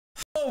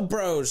Oh,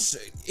 bros,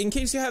 in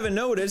case you haven't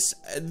noticed,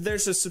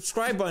 there's a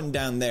subscribe button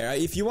down there.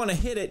 If you want to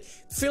hit it,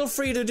 feel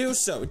free to do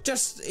so.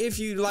 Just if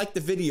you like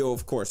the video,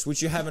 of course,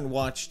 which you haven't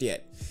watched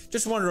yet.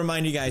 Just want to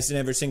remind you guys in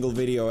every single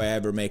video I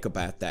ever make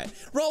about that.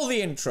 Roll the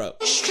intro.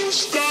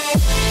 Who's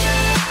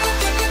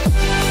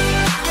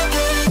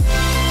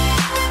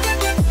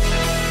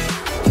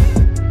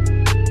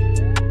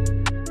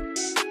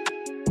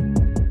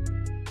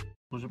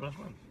your best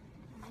friend?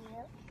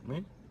 You.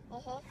 Me?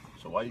 Mm-hmm.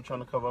 So why are you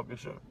trying to cover up your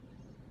shirt?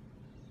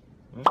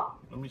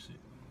 Let me see.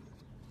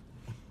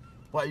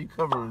 Why are you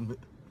covering it?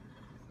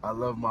 I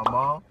love my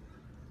mom?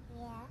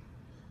 Yeah.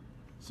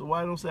 So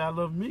why don't say I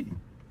love me?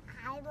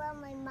 I love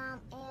my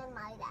mom and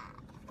my dad.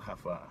 High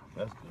five.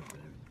 That's good,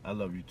 baby. I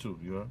love you too,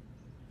 you heard?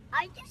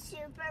 Are you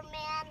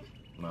Superman?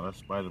 No, that's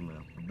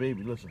Spider-Man. But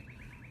baby, listen.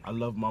 I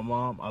love my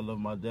mom. I love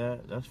my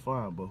dad. That's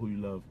fine. But who you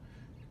love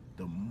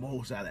the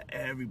most out of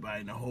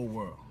everybody in the whole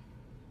world?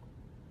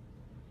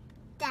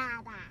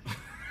 Dada.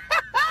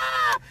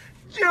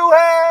 You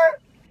heard?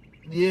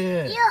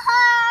 Yeah. You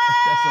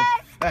heard? That's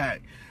a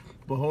fact.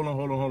 But hold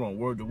on.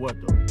 Word to what,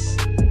 though?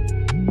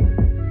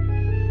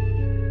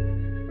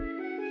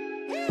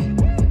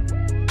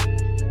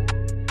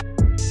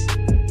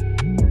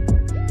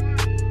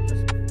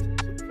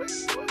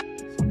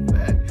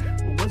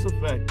 What's a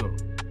fact, though?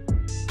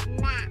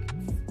 Math.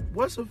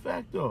 What's a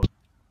fact, though?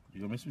 You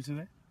gonna miss me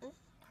today?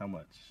 How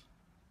much?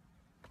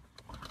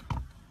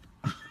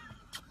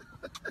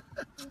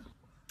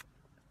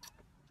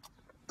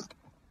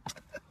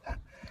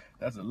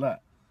 That's a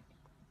lot.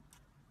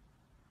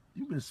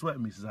 You've been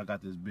sweating me since I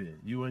got this beard.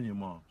 You and your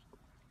mom's.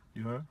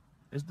 You heard?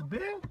 It's the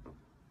beard?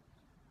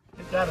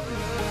 It gotta be.